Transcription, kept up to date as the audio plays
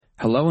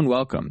Hello and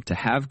welcome to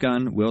Have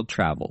Gun Will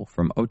Travel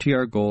from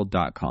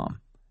OTRGold.com.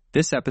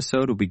 This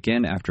episode will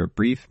begin after a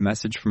brief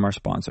message from our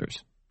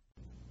sponsors.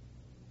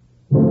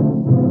 The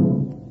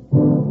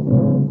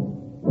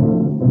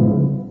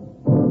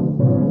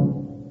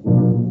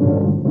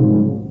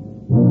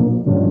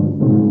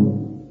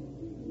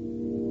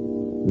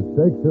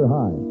stakes are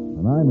high,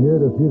 and I'm here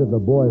to see that the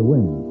boy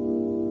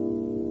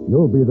wins.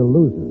 You'll be the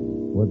loser,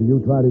 whether you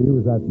try to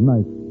use that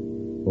knife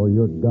or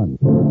your gun.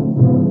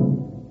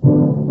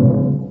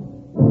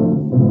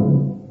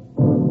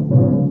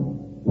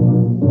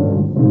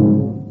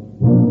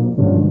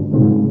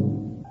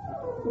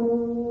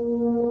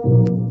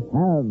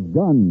 Have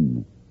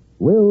Gun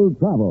Will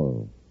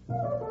Travel.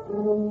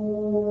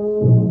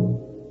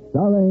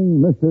 Starring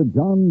Mr.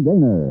 John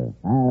Daner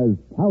as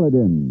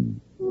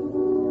Paladin.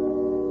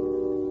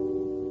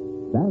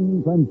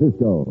 San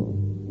Francisco,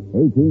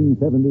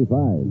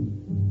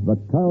 1875. The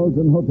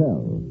Carlton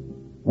Hotel.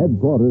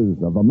 Headquarters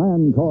of a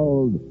man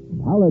called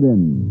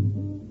Paladin.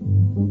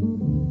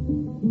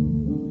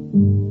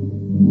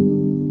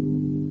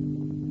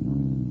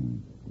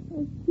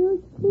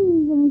 Excuse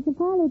please, Mr.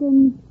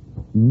 Paladin.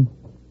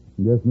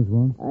 Yes, Miss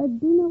Wong?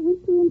 Do not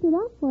wish to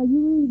interrupt while you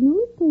read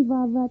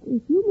newspaper, but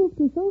if you move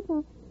the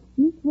sofa,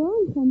 Miss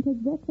Wong can take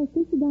breakfast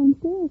with you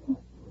downstairs.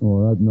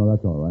 Oh, no,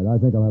 that's all right. I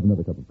think I'll have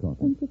another cup of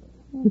coffee.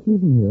 Just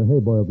leave them here.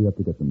 Hey, boy will be up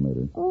to get them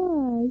later.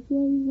 Oh,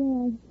 very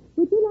well.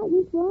 Would you like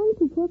Miss Wong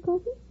to pour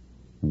coffee?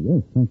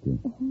 Yes, thank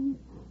you.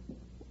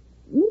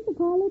 Mr.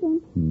 Paladin,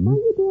 why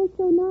you dress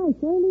so nice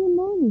early in the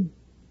morning?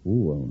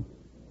 Oh, well,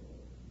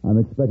 I'm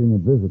expecting a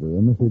visitor,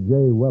 a Mr.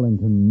 J.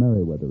 Wellington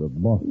Merriweather of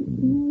Boston.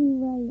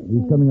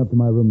 He's coming up to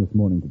my room this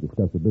morning to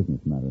discuss a business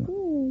matter.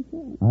 Yes.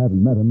 I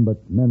haven't met him, but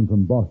men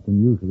from Boston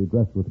usually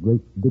dress with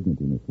great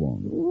dignity, Miss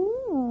Wong.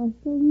 Oh,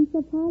 so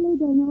Mr.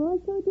 Paladin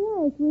also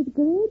dress with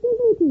great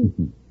dignity.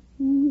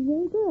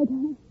 Very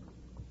good.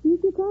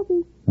 Here's your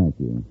coffee. Thank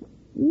you.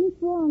 Miss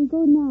Wong,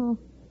 go now.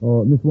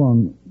 Oh, Miss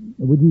Wong,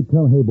 would you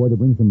tell Hayboy to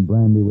bring some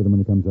brandy with him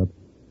when he comes up?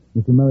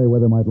 Mr.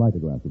 Merriweather might like a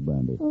glass of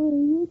brandy. Oh,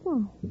 yes,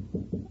 sir.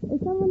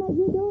 Is someone at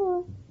your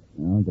door?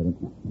 I'll get it.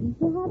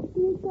 Perhaps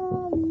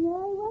Mr.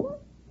 Merriweather?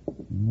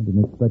 I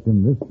didn't expect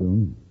him this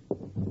soon.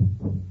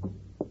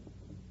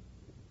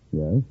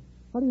 Yes?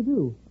 How do you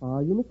do?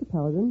 Are you Mr.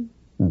 Paladin?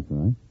 That's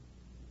right.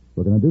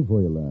 What can I do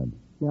for you, lad?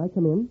 May I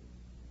come in?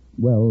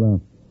 Well,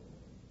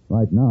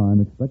 right now I'm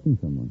expecting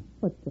someone.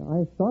 But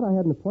I thought I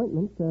had an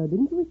appointment.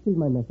 Didn't you receive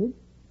my message?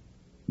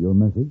 Your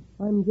message?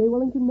 I'm J.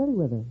 Wellington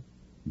Merriweather.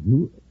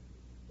 You?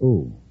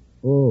 Oh,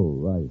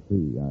 I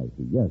see.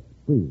 Yes,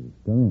 please,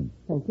 come in.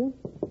 Thank you.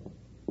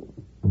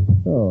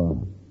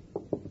 Oh,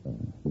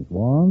 Miss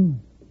Wong,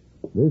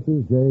 this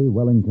is J.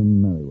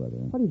 Wellington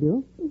Merriweather. How do you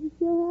do?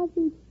 Sure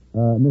happy.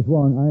 Miss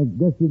Wong, I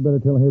guess you'd better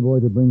tell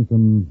Hayboy to bring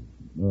some,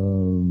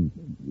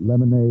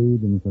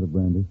 lemonade instead of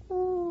brandy.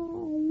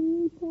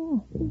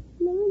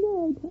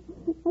 Lemonade.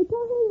 I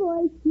told him,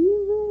 boy,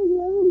 you bring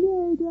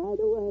lemonade right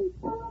away.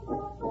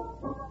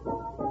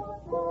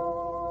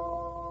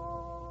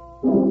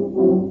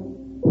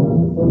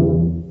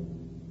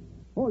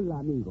 Hola,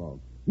 amigo.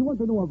 You want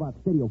to know about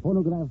stereo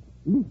phonographs?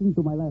 Listen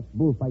to my last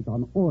bullfight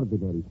on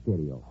ordinary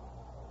stereo.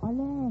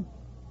 Ale.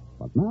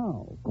 But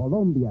now,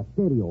 Columbia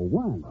Stereo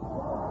 1.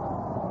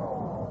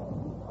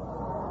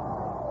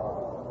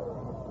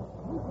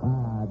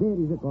 There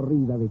is a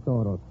corrida de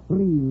toros.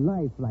 Real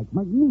life like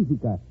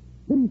Magnifica.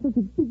 There is such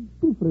a big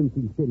difference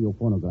in stereo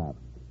phonographs.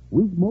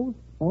 With most,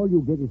 all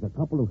you get is a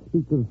couple of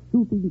speakers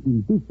shooting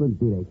in different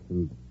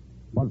directions.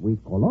 But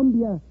with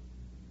Columbia,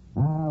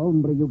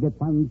 hombre, you get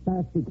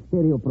fantastic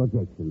stereo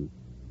projection.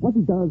 What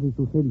it does is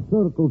to send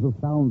circles of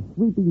sound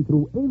sweeping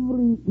through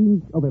every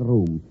inch of a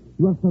room.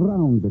 You are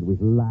surrounded with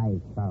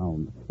live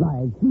sound,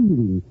 live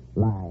feeling,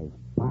 live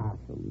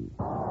passion.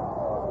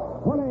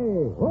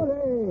 Ole,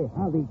 ole,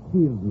 how they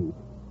cheered me.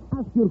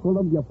 Ask your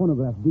Columbia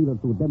phonograph dealer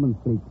to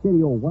demonstrate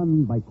Stereo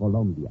 1 by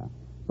Columbia.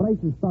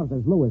 Prices start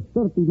as low as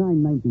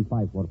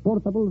 $39.95 for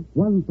portables,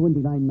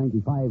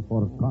 $129.95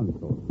 for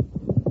consoles.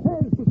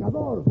 El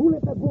picador, who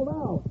let that bull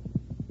out?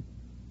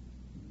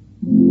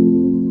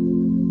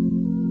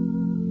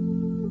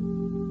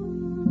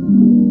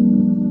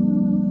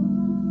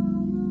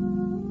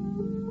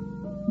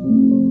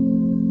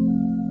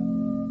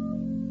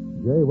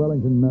 J.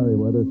 Wellington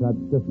Merriweather sat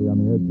stiffly on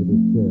the edge of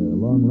his chair,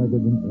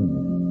 long-legged and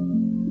earnest.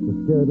 The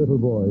scared little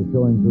boy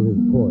showing through his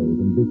poise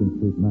and Beacon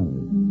Street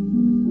manners.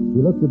 He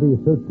looked to be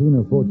 13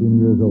 or 14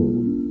 years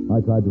old.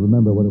 I tried to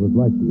remember what it was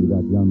like to be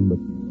that young, but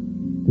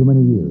too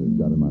many years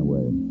got in my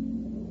way.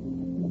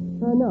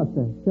 Now,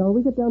 sir, shall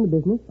we get down to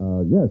business?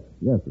 Yes,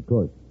 of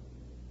course.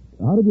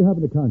 How did you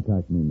happen to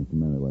contact me, Mr.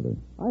 Merriweather?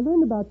 I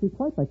learned about you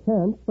quite by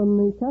chance from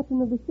the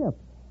captain of the ship.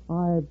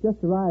 I've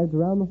just arrived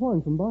around the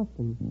Horn from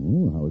Boston.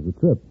 Oh, how was the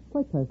trip?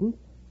 Quite pleasant.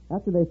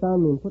 After they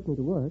found me and put me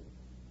to work.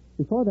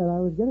 Before that,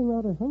 I was getting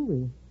rather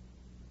hungry.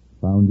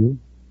 Found you?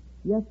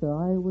 Yes, sir.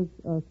 I was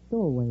a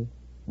stowaway.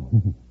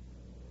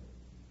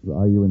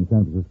 Are you in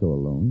San Francisco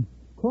alone?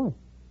 Of course.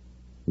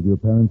 Would your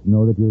parents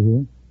know that you're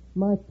here?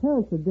 My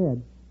parents are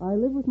dead. I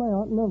live with my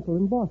aunt and uncle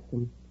in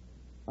Boston.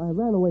 I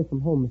ran away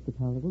from home, Mr.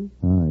 Paladin.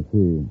 Ah, I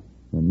see.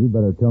 Then you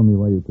better tell me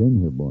why you came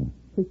here, boy.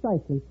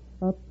 Precisely.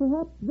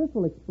 Perhaps this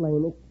will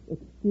explain.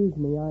 Excuse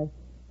me, I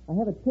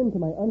have it pinned to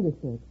my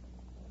undershirt.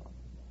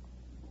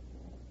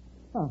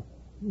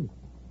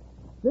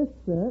 This,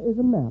 sir, is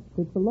a map.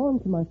 It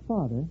belonged to my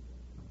father,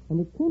 and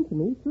it came to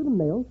me through the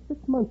mail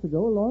 6 months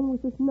ago along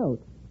with this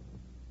note.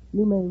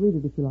 You may read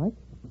it if you like.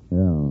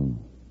 Yeah.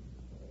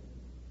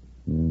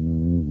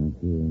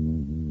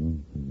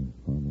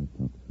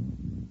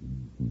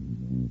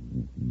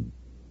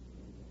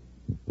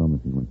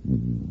 Promising what's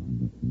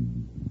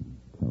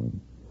Kelly.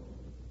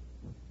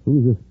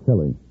 Who's this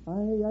Kelly?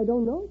 I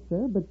don't know,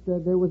 sir, but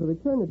there was a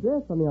return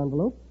address on the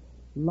envelope.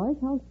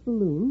 Lighthouse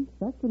Saloon,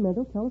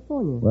 Sacramento,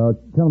 California. Well,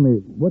 tell me,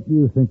 what do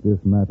you think this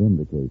map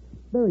indicates?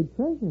 Buried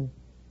treasure.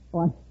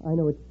 Oh, I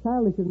know it's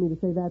childish of me to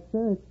say that,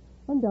 sir. It's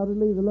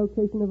undoubtedly the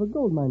location of a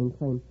gold mining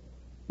claim.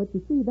 But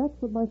you see, that's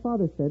what my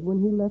father said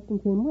when he left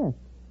and came west.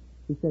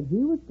 He said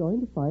he was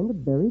going to find a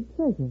buried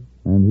treasure.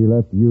 And he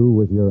left you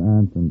with your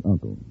aunt and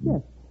uncle?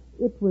 Yes.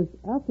 It was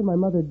after my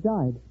mother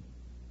died.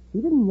 He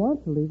didn't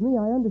want to leave me,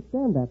 I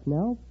understand that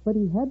now, but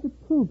he had to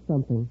prove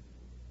something.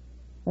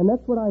 And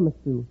that's what I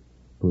must do.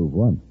 Prove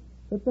what?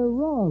 That they're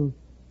wrong.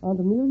 Aunt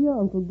Amelia,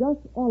 Uncle Gus,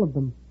 all of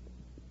them.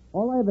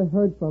 All I ever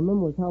heard from them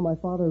was how my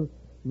father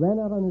ran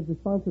out on his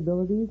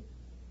responsibilities,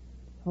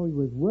 how he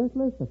was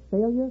worthless, a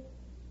failure.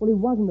 Well, he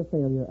wasn't a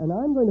failure, and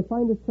I'm going to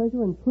find his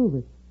treasure and prove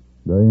it.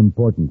 Very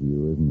important to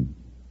you, isn't it?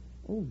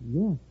 Oh,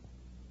 yes.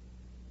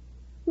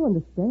 You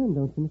understand,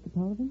 don't you, Mr.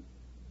 Paladin?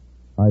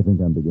 I think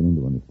I'm beginning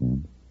to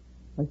understand.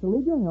 I shall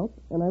need your help,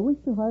 and I wish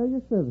to hire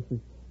your services.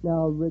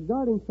 Now,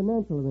 regarding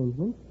financial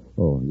arrangements...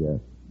 Oh,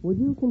 yes. Would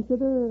you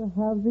consider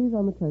halvesies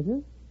on the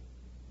treasure?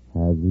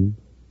 Halvesies?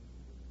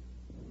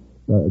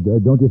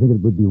 Don't you think it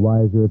would be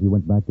wiser if you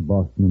went back to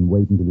Boston and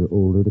wait until you're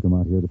older to come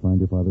out here to find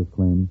your father's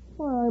claim?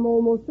 Why, I'm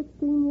almost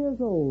 16 years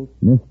old.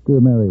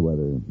 Mr.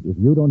 Merriweather, if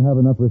you don't have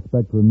enough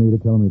respect for me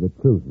to tell me the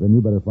truth, then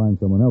you better find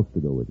someone else to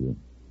go with you.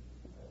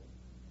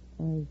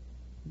 I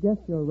guess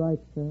you're right,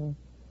 sir.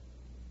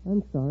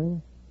 I'm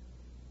sorry.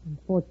 I'm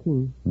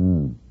 14.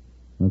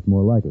 That's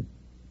more like it.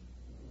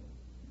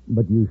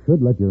 But you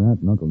should let your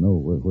aunt and uncle know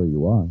where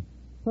you are.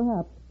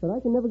 Perhaps, but I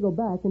can never go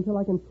back until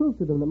I can prove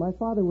to them that my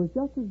father was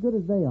just as good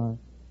as they are,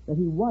 that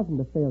he wasn't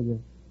a failure.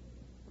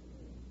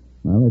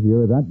 Well, if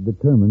you're that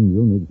determined,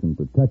 you'll need some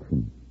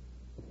protection.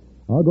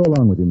 I'll go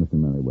along with you, Mr.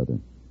 Merriweather.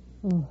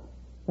 Oh,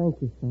 thank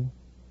you, sir.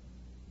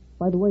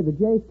 By the way, the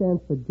J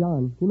stands for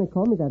John. You may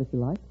call me that if you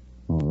like.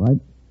 All right.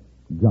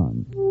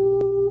 John.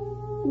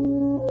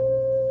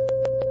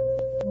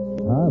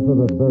 Half of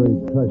a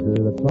buried treasure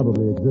that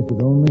probably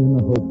existed only in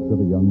the hopes of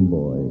a young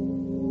boy.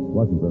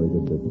 Wasn't very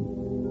good business.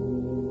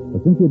 But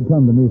since he'd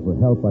come to me for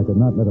help, I could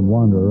not let him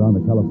wander around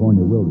the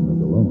California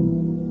wilderness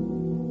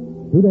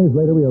alone. 2 days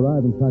later, we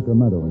arrived in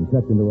Sacramento and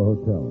checked into a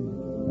hotel.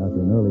 After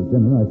an early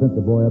dinner, I sent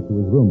the boy up to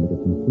his room to get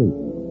some sleep.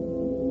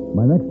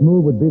 My next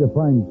move would be to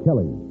find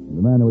Kelly, the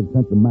man who had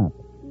sent the map.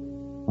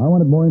 I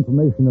wanted more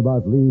information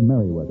about Lee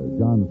Merriweather,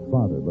 John's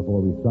father,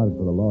 before we started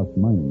for the lost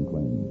mining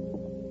claim.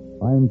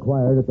 I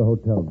inquired at the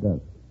hotel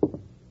desk.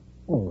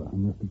 Oh,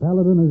 Mr.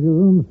 Paladin, is your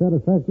room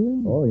satisfactory?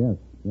 Oh, yes.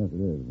 Yes,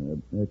 it is.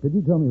 Could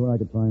you tell me where I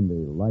could find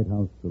the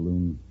Lighthouse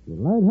Saloon? The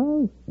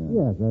lighthouse?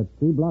 Yeah. Yes, that's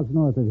 3 blocks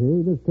north of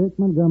here. Just take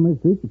Montgomery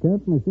Street. You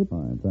can't miss it.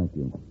 Fine, thank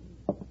you.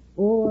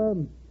 Oh,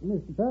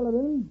 Mr.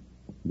 Paladin,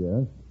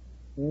 Yes?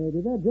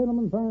 did that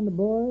gentleman find the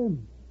boy?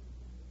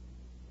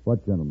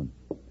 What gentleman?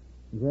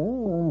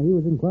 Well, he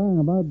was inquiring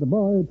about the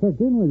boy who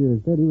checked in with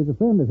you. Said he was a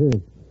friend of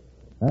his.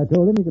 I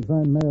told him he could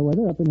find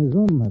Merriweather up in his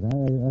room, but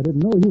I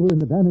didn't know you were in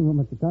the dining room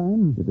at the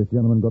time. Did this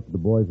gentleman go up to the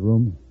boy's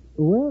room?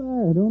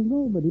 Well, I don't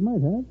know, but he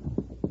might have.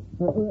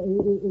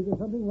 Is there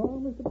something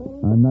wrong, Mr.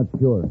 Paladin? I'm not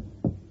sure.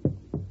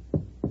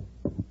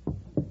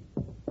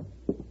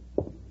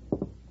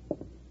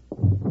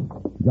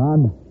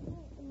 John?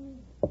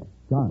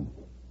 John?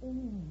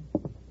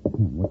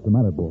 What's the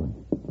matter, boy?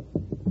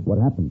 What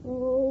happened?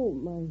 Oh,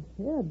 my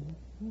head.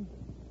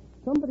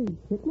 Somebody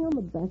hit me on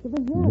the back of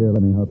the head. Here,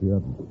 let me help you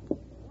up.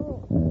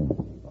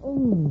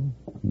 Oh,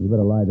 You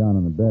better lie down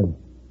on the bed.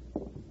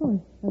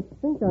 I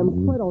think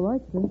I'm quite all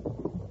right, sir.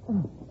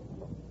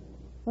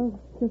 I'll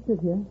just sit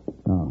here.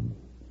 Now,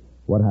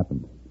 what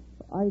happened?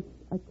 I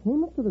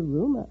came up to the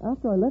room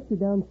after I left you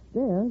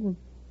downstairs, and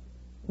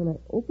when I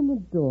opened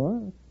the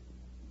door,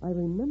 I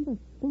remember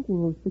thinking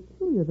it was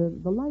peculiar.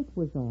 The light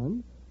was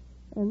on,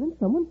 and then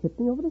someone hit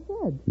me over the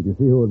head. Did you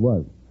see who it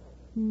was?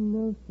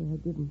 No, sir, I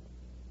didn't.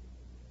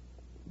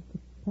 Mr.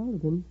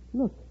 Paladin,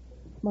 look.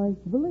 My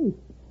valise.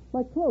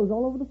 My clothes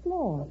all over the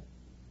floor.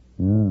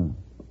 Yeah.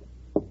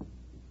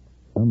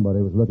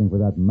 Somebody was looking for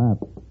that map.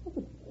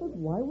 But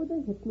why would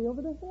they hit me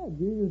over the head?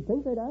 You'd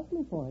think they'd ask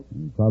me for it.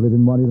 Probably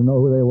didn't want you to know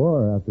who they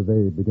were after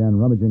they began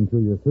rummaging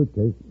through your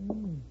suitcase.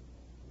 I'm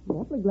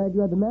awfully glad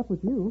you had the map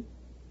with you.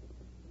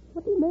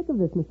 What do you make of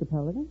this, Mr.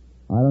 Paladin?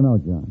 I don't know,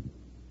 John.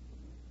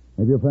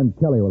 Maybe your friend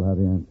Kelly will have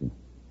the answer.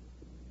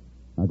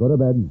 Now go to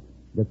bed,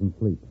 get some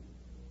sleep.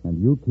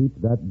 And you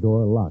keep that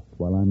door locked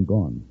while I'm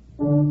gone.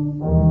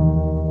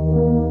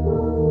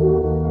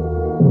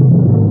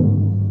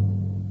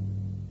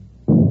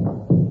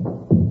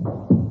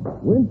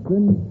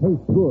 Winston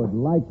tastes good,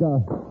 like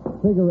a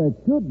cigarette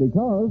should,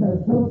 because...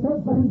 There's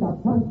filter blend up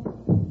front,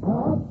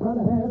 up front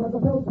ahead of the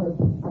filter,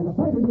 and the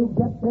flavor you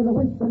get in a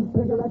Winston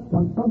cigarette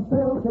comes from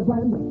Filter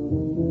Blend.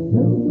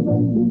 Filter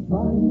Blend means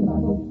fine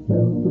tobacco,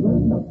 Filter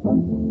Blend up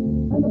front,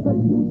 and the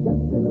flavor you get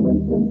in a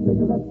Winston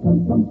cigarette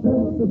comes from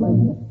Filter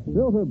Blend.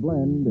 Filter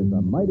Blend is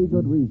a mighty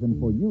good reason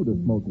for you to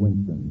smoke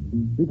Winston,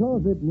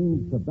 because it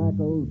means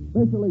tobacco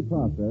specially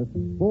processed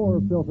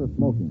for filter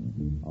smoking.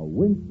 A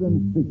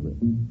Winston secret.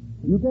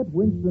 You get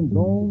Winston's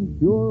own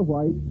pure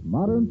white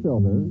modern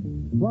filter,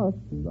 plus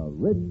the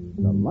rich,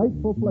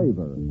 delightful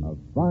flavor of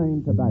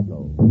fine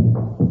tobacco.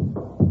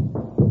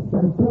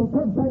 There's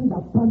Filter Blend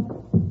up front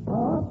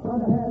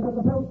ahead of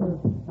the filter,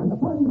 and the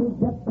fun you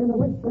get in a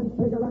Winston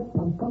cigarette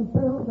comes from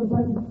Filter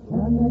Blend.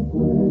 And makes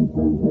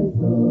Winston taste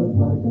good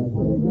like a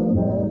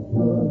cigarette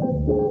should.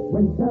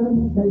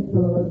 Winston tastes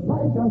good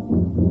like a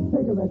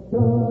cigarette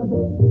should.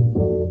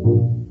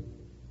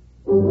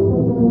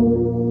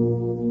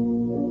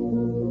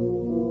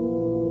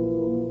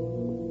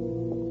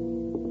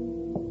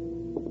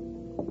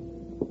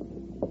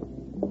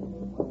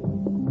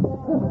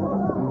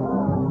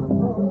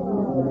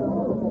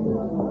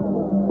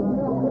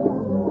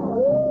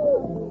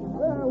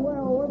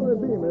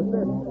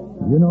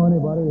 You know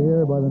anybody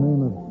here by the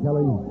name of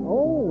Kelly?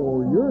 Oh,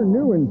 you're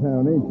new in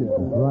town, ain't you?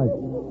 That's right.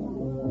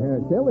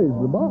 Kelly's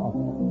the boss.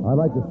 I'd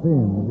like to see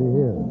him. Is he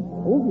here?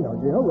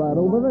 Okay, right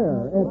over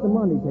there at the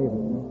money table.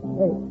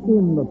 Hey,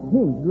 in the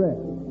pink dress.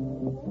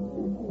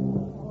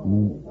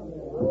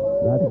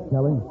 That's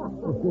Kelly?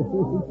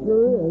 It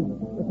sure is.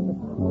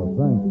 Oh,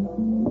 thanks.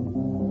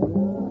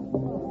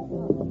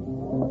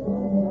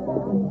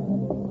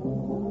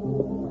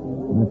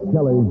 Miss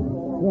Kelly,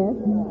 Yes?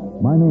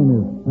 my name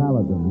is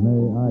Paladin.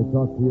 May I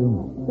talk to you?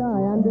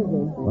 Sorry, I'm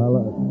busy.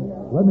 Well,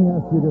 let me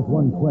ask you just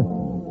one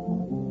question.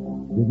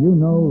 Did you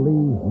know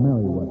Lee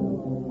Merriweather?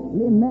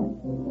 Lee Met.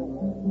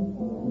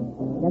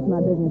 Guess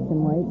my business can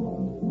wait.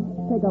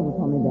 Take over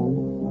for me, Ben.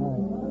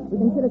 We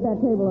can sit at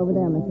that table over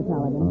there, Mr.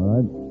 Paladin. All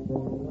right.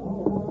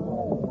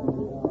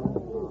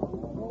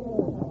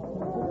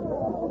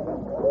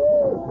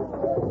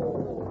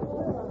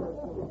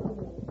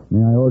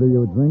 May I order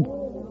you a drink?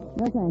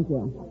 No, thank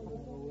you.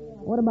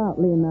 What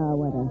about Lee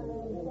Merriweather?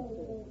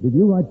 Did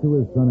you write to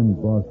his son in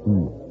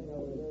Boston?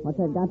 What's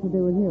that got to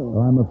do with you?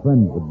 I'm a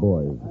friend of the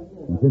boy's.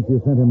 And since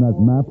you sent him that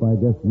map, I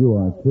guess you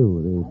are,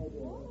 too. The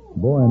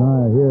boy and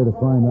I are here to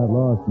find that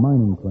lost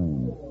mining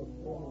claim.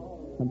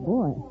 The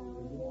boy?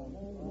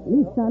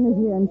 Lee's son is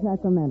here in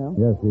Sacramento.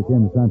 Yes, he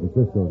came to San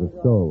Francisco as a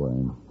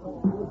stowaway.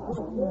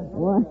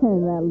 Why,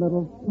 that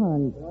little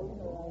punk.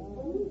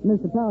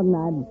 Mr.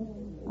 Paladin,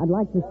 I'd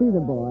like to see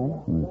the boy.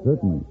 Well,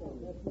 certainly.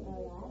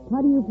 How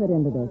do you fit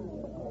into this?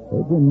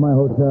 They came to my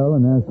hotel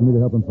and asked me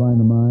to help them find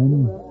the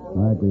mine.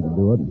 I agreed to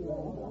do it.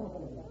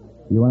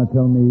 You want to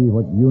tell me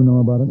what you know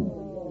about it?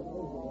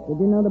 Did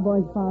you know the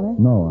boy's father?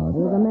 No, Art.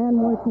 He was a man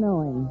worth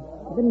knowing.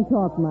 He didn't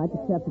talk much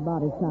except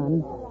about his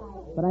son,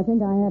 but I think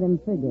I had him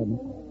figured.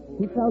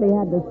 He felt he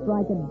had to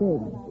strike it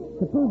big,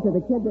 to prove to the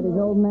kid that his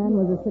old man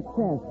was a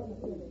success.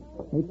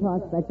 He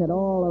prospected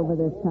all over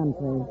this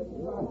country.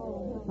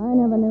 I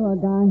never knew a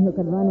guy who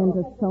could run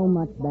into so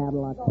much bad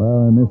luck.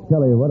 Well, Miss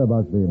Kelly, what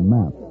about the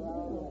map?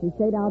 He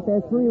stayed out there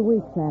 3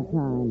 weeks that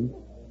time.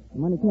 And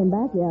when he came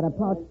back, he had a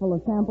pouch full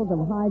of samples of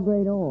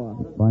high-grade ore.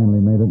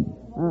 Finally made it?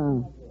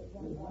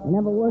 He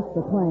never worked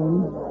the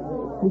claim.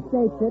 He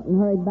staked it and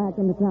hurried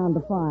back into town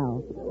to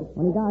file.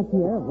 When he got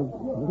here, it was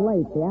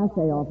late. The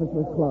assay office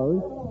was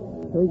closed.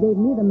 So he gave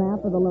me the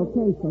map of the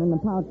location and the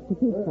pouch to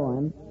keep for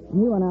him, and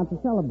he went out to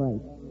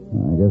celebrate.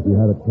 I guess he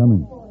had it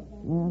coming.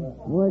 Yeah,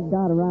 word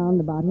got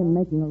around about him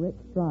making a rich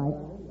strike.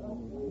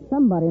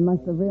 Somebody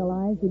must have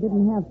realized he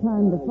didn't have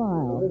time to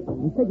file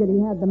and figured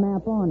he had the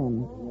map on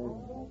him.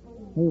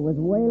 He was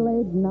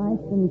waylaid,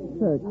 knifed, and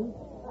searched.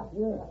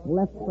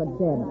 Left for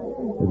dead.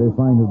 Did they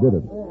find who did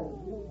it?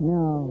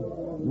 No.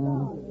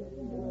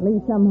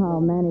 Lee somehow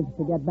managed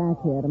to get back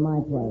here to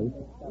my place.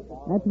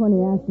 That's when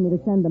he asked me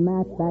to send the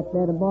map back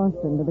there to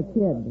Boston to the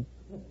kid.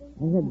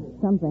 He said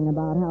something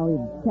about how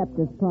he'd kept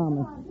his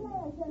promise.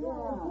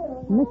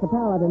 Mr.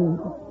 Paladin,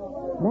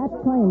 that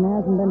claim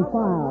hasn't been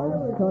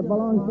filed, so it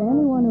belongs to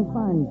anyone who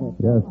finds it.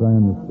 Yes, I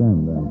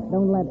understand that.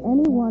 Don't let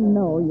anyone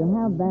know you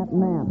have that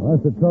map. Well,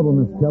 that's the trouble,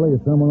 Miss Kelly.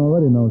 Someone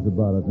already knows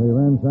about it. They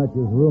ransacked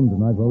his room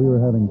tonight while we were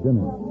having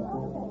dinner.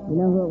 You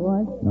know who it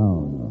was?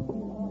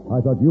 No. I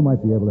thought you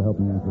might be able to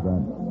help me answer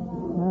that.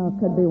 Well, it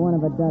could be one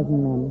of a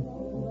dozen men.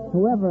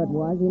 Whoever it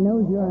was, he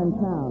knows you're in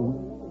town.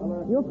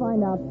 You'll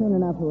find out soon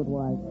enough who it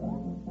was.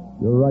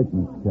 You're right,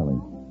 Miss Kelly.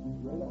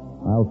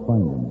 I'll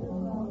find him.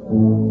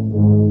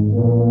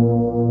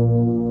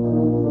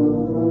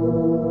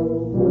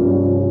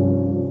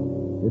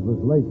 It was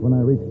late when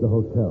I reached the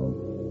hotel.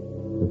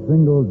 A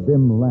single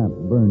dim lamp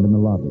burned in the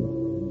lobby.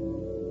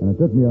 And it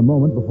took me a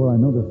moment before I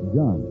noticed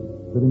John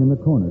sitting in the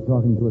corner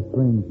talking to a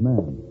strange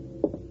man.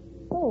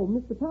 Oh,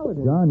 Mr.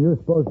 Paladin. John, you're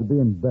supposed to be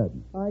in bed.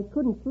 I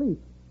couldn't sleep.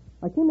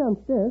 I came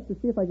downstairs to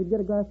see if I could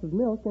get a glass of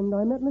milk, and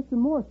I met Mr.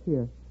 Morse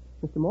here.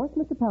 Mr. Morse,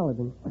 Mr.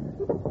 Paladin.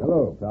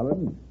 Hello,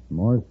 Paladin.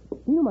 Morse?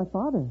 You know my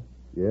father.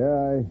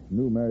 Yeah, I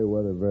knew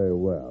Merriweather very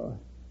well.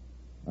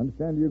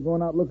 Understand you're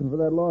going out looking for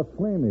that lost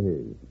claim of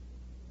his.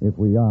 If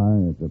we are,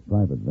 it's a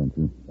private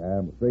venture.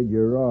 I'm afraid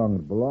you're wrong.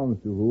 It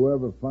belongs to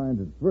whoever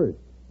finds it first.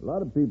 A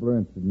lot of people are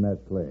interested in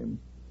that claim.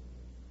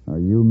 Are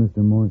you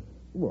Mr. Morse?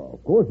 Well,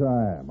 of course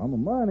I am. I'm a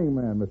mining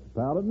man, Mr.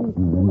 Paladin.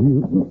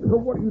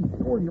 What are you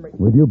doing to me?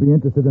 Would you be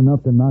interested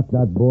enough to knock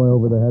that boy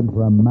over the head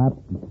for a map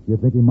you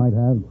think he might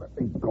have? Let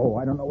me go.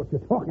 I don't know what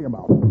you're talking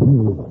about.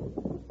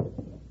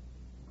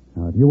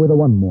 Now, if you were the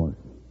one, Morse,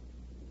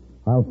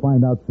 I'll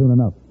find out soon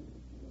enough.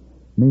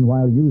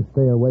 Meanwhile, you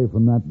stay away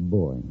from that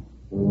boy.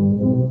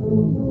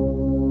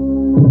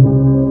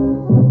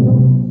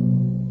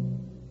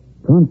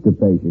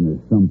 Constipation is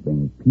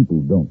something people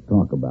don't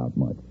talk about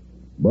much,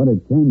 but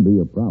it can be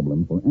a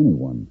problem for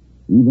anyone,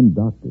 even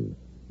doctors.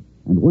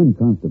 And when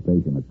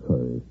constipation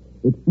occurs,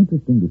 it's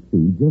interesting to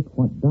see just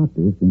what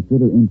doctors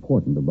consider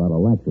important about a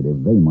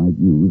laxative they might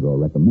use or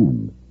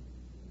recommend.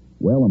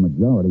 Well, a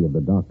majority of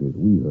the doctors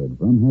we heard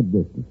from had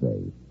this to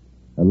say.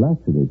 A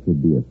laxative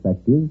should be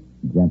effective,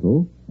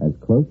 gentle, as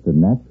close to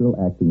natural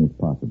acting as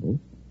possible,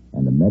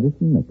 and a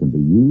medicine that can be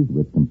used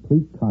with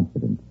complete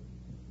confidence.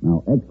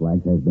 Now,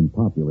 X-Lax has been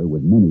popular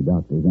with many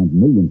doctors and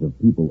millions of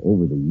people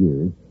over the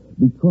years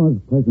because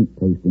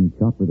pleasant-tasting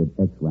chocolated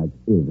X-Lax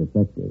is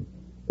effective.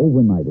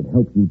 Overnight, it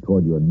helps you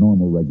toward your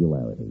normal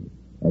regularity.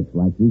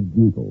 X-Lax is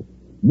gentle.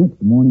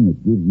 Next morning,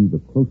 it gives you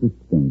the closest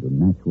thing to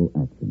natural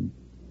action.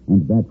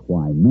 And that's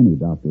why many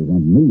doctors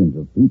and millions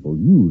of people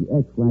use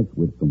X-Lax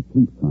with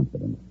complete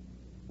confidence.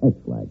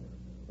 X-Lax,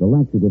 the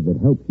laxative that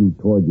helps you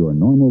toward your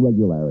normal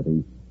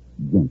regularity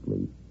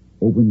gently,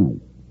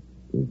 overnight.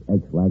 Is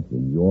X-Lax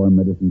in your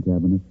medicine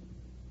cabinet?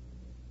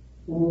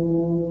 It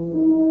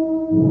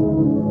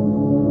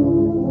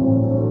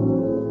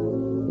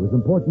was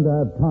important to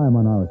have time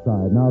on our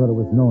side now that it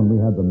was known we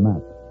had the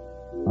map.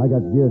 I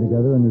got gear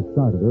together and we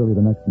started early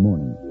the next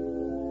morning.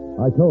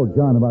 I told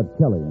John about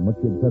Kelly and what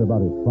she had said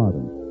about his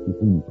father. He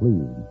seemed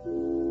pleased.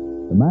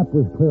 The map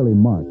was clearly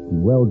marked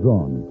and well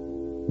drawn.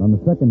 And on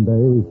the second day,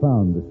 we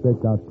found the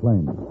staked-out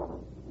claim.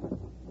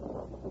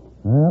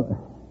 Well,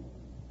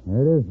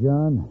 there it is,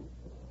 John.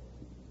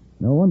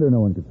 No wonder no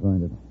one could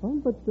find it. Oh,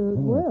 but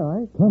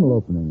where? Tunnel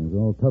opening is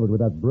all covered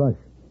with that brush.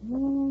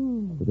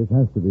 Oh. But this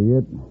has to be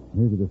it.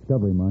 Here's a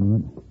discovery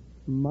monument.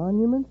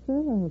 Monument,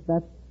 sir?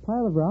 That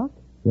pile of rock?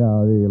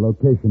 Yeah, the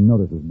location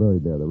notice is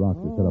buried there. The rocks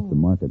are set up to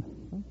mark it.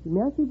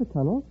 May I see the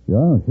tunnel?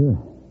 Yeah, sure.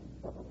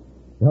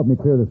 Help me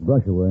clear this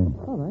brush away.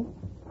 All right.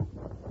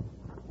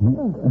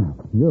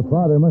 Your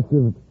father must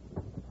have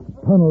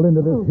tunneled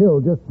into this hill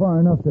just far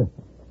enough to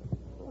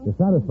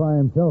satisfy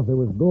himself there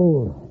was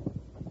gold.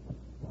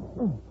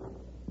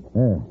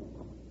 There.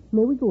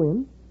 May we go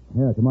in?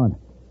 Yeah, come on.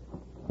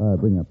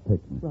 Bring a pick.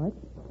 Right.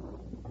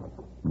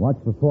 Watch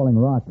for falling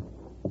rock.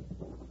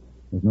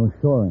 There's no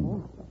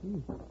shoring.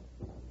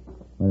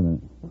 Wait a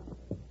minute.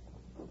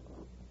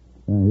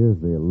 Yeah, here's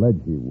the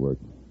ledge he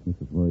worked. This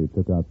is where he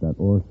took out that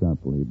ore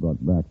sample he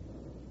brought back.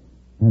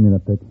 Hand me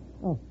that pick.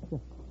 Oh, yeah.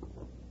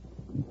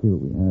 Let's see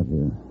what we have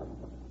here.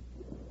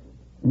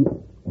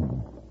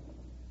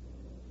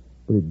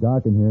 Pretty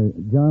dark in here.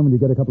 John, will you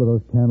get a couple of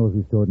those candles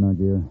we stored in our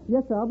gear?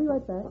 Yes, sir. I'll be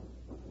right back.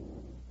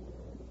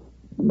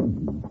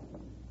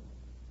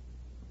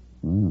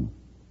 Wow.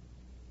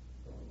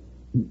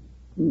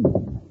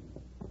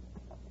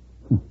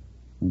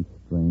 That's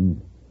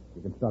strange.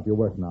 You can stop your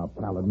work now,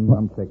 Paladin.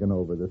 I'm taking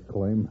over this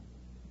claim.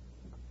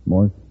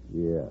 Morse?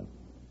 Yeah.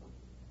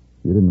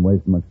 You didn't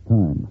waste much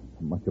time.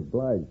 I'm much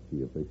obliged to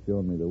you for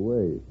showing me the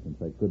way, since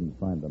I couldn't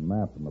find the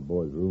map in the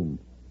boy's room.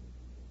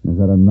 Is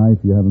that a knife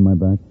you have in my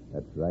back?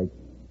 That's right.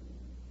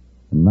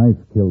 The knife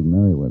killed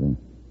Merriweather.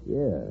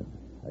 Yeah.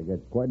 I got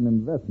quite an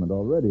investment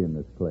already in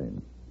this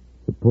claim.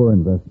 It's a poor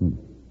investment.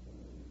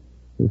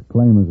 This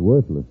claim is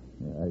worthless.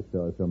 Yeah, I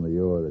saw some of the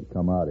ore that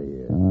come out of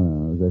here. I don't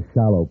know. It was a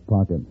shallow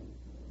pocket.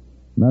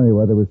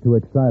 Merriweather was too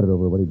excited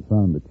over what he'd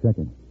found to check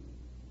it.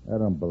 I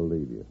don't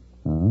believe you.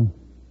 Huh?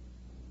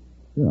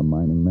 You're a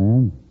mining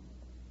man.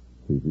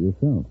 See for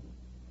yourself.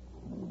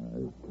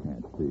 I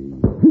can't see.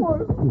 Who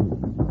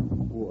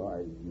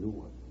are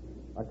you?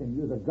 I can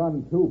use a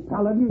gun, too,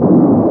 Paladin.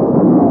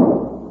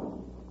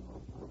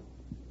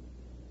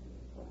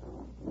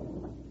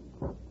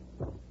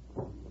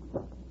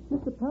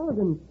 Mr.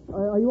 Paladin,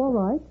 are you all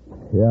right?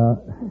 Yeah.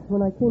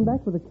 When I came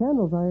back with the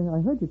candles,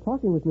 I heard you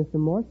talking with Mr.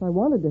 Morse. I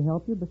wanted to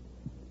help you, but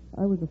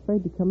I was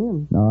afraid to come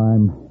in. No,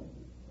 I'm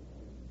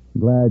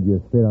glad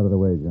you stayed out of the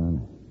way,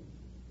 John.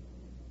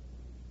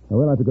 I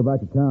will have to go back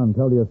to town and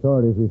tell the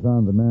authorities we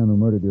found the man who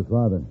murdered your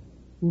father.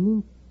 You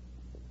mean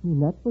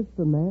that was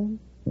the man?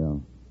 Yeah.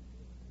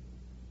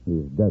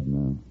 He's dead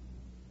now.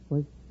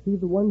 Was he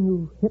the one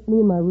who hit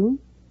me in my room?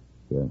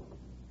 Yes.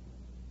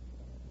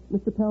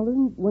 Mr.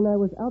 Paladin, when I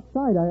was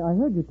outside, I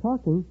heard you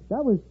talking.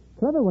 That was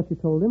clever what you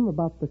told him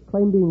about the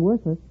claim being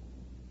worthless.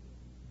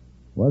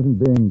 Wasn't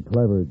being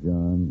clever,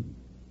 John.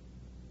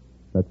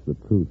 That's the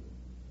truth.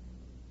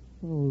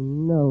 Oh,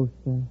 no,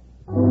 sir.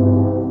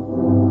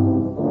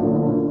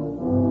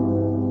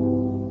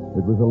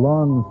 It was a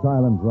long,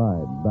 silent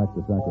ride back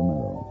to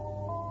Sacramento.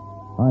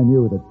 I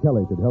knew that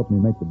Kelly could help me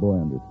make the boy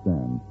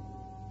understand.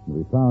 And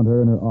we found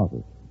her in her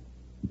office.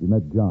 She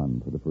met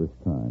John for the first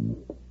time.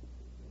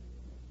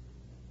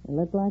 You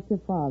look like your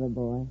father,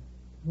 boy.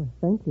 Well,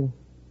 thank you.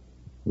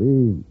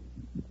 We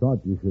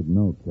thought you should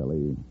know,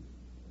 Kelly.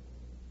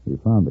 We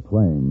found the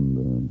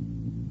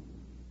claim.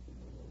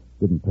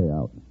 Didn't pay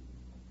out.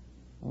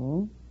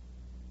 Oh?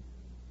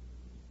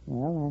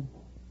 Well,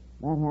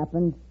 that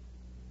happened.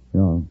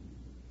 Yeah.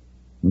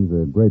 It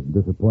was a great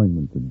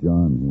disappointment to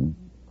John here.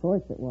 Of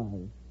course it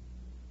was.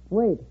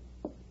 Wait.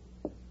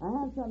 I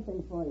have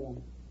something for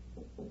you.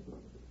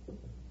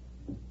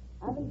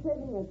 I've been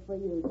saving this for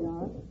you,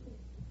 John.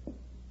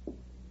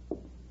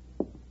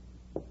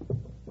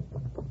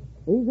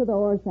 These are the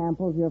ore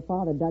samples your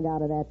father dug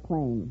out of that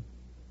claim.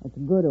 It's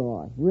good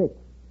ore, rich.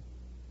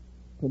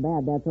 Too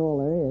bad that's all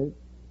there is.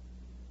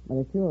 But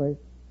it's yours.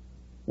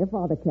 Your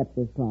father kept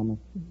his promise.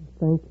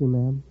 Thank you,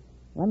 ma'am.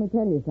 Let me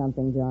tell you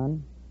something,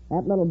 John.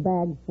 That little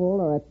bag full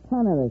or a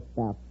ton of this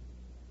stuff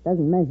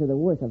doesn't measure the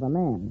worth of a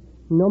man.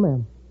 No,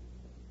 ma'am.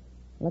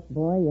 Look,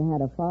 boy, you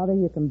had a father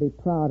you can be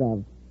proud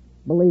of.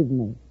 Believe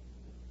me.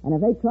 And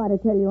if they try to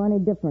tell you any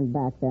different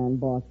back there in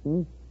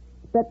Boston,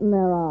 spit in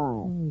their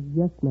eye. Oh,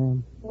 yes,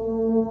 ma'am.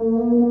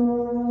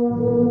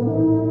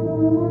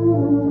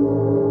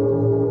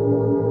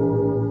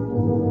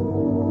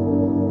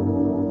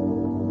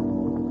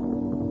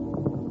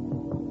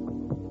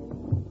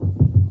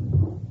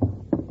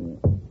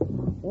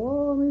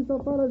 Oh, Mr.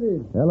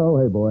 Paladin. Hello,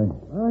 hey, boy.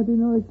 I did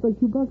not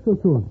expect you back so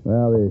soon.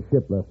 Well, the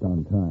ship left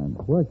on time.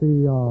 Was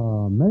the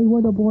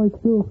Mayweather boy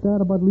still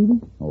sad about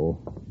leaving? Oh.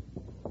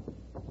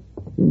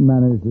 He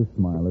managed a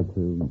smile or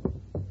two.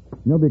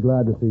 He'll be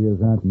glad to see his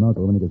aunt and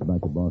uncle when he gets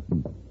back to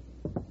Boston.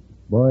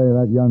 Boy,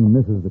 that young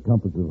misses the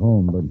comforts of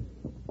home, but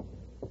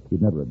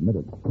he'd never admit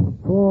it.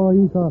 Oh,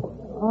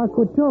 I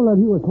could tell that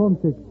he was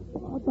homesick.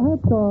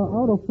 Perhaps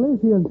out of place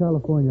here in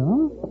California,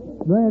 huh?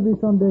 Maybe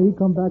someday he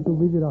come back to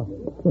visit us.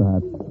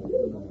 Perhaps.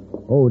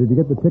 Oh, did you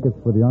get the tickets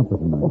for the opera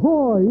tonight?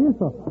 Oh, yes,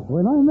 sir.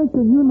 When I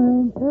mentioned your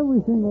name,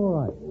 everything all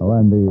right. Oh,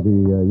 and the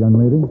young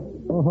lady?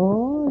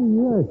 Oh,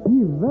 yes,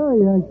 she's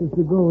very anxious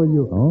to go with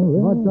you. Oh,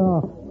 really?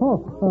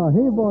 But,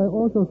 Hey Boy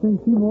also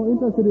thinks he's more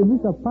interested in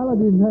Mr.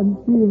 Paladin than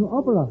seeing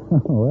opera.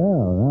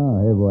 Well, now,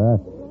 hey, boy,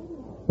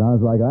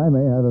 sounds like I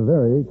may have a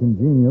very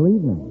congenial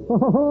evening.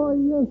 Oh,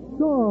 yes,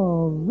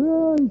 sir.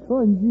 Very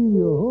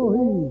congenial.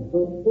 Oh,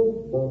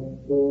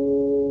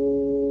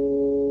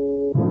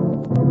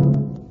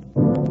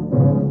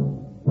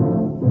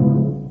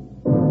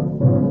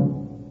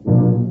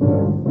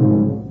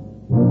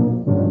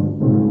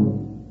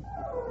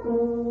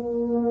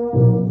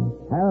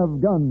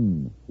 Have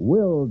Gun,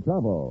 Will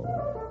Travel.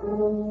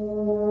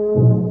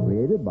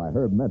 Created by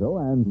Herb Meadow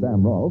and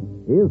Sam Rolfe,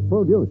 is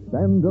produced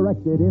and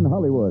directed in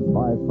Hollywood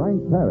by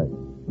Frank Parrott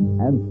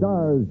and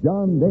stars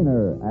John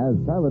Daner as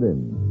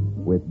Paladin,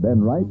 with Ben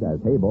Wright as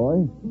Hey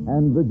Boy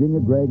and Virginia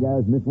Gregg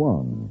as Miss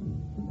Wong.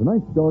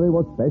 Tonight's story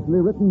was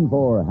specially written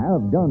for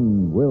Have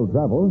Gun, Will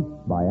Travel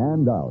by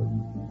Ann Dowd.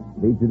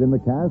 Featured in the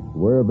cast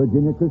were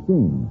Virginia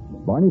Christine,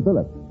 Barney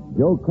Phillips,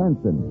 Joe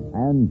Cranston,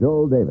 and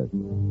Joel Davis.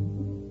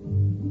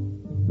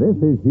 This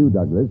is Hugh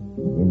Douglas,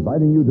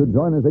 inviting you to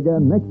join us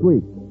again next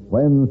week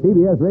when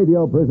CBS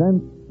Radio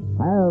presents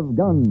Have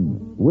Gun,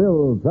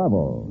 Will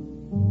Travel.